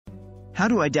How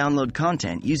do I download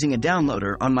content using a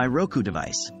downloader on my Roku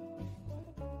device?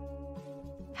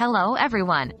 Hello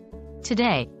everyone!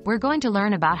 Today, we're going to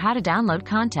learn about how to download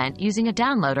content using a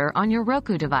downloader on your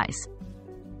Roku device.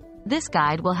 This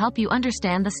guide will help you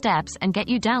understand the steps and get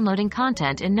you downloading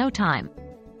content in no time.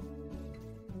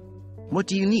 What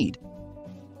do you need?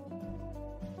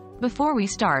 Before we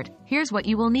start, here's what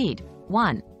you will need.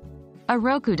 1. A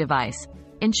Roku device.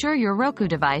 Ensure your Roku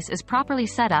device is properly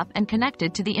set up and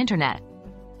connected to the internet.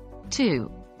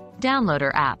 2.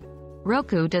 Downloader app.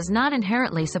 Roku does not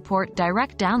inherently support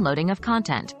direct downloading of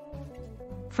content.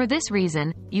 For this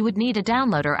reason, you would need a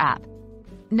downloader app.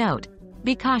 Note: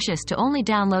 be cautious to only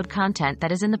download content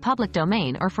that is in the public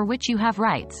domain or for which you have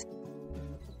rights.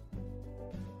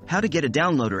 How to get a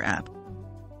downloader app?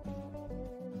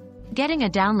 Getting a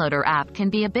downloader app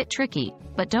can be a bit tricky,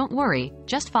 but don't worry,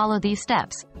 just follow these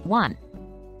steps. 1.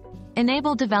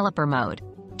 Enable developer mode.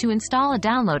 To install a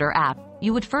downloader app,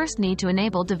 you would first need to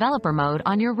enable developer mode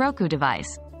on your Roku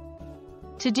device.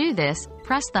 To do this,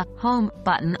 press the Home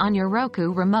button on your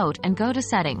Roku remote and go to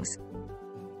Settings.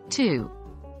 2.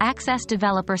 Access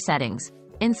developer settings.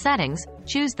 In Settings,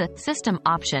 choose the System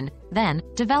option, then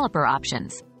Developer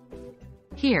options.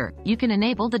 Here, you can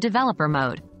enable the developer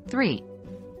mode. 3.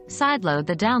 Sideload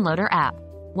the downloader app.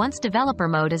 Once developer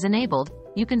mode is enabled,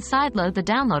 you can sideload the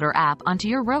downloader app onto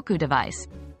your Roku device.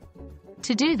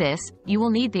 To do this, you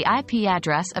will need the IP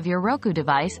address of your Roku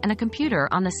device and a computer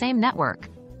on the same network.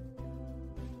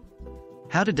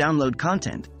 How to download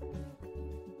content?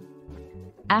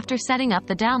 After setting up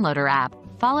the downloader app,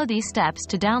 follow these steps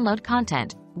to download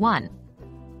content. 1.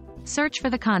 Search for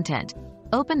the content.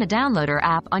 Open the downloader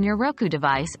app on your Roku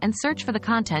device and search for the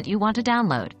content you want to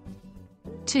download.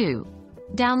 2.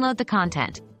 Download the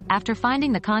content. After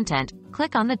finding the content,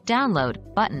 click on the Download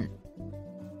button.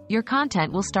 Your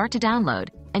content will start to download,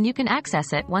 and you can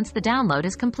access it once the download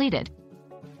is completed.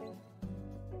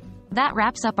 That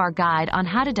wraps up our guide on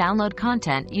how to download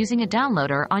content using a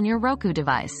downloader on your Roku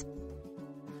device.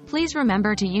 Please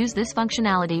remember to use this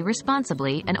functionality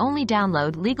responsibly and only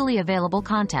download legally available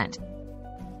content.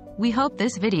 We hope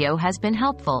this video has been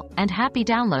helpful, and happy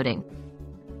downloading!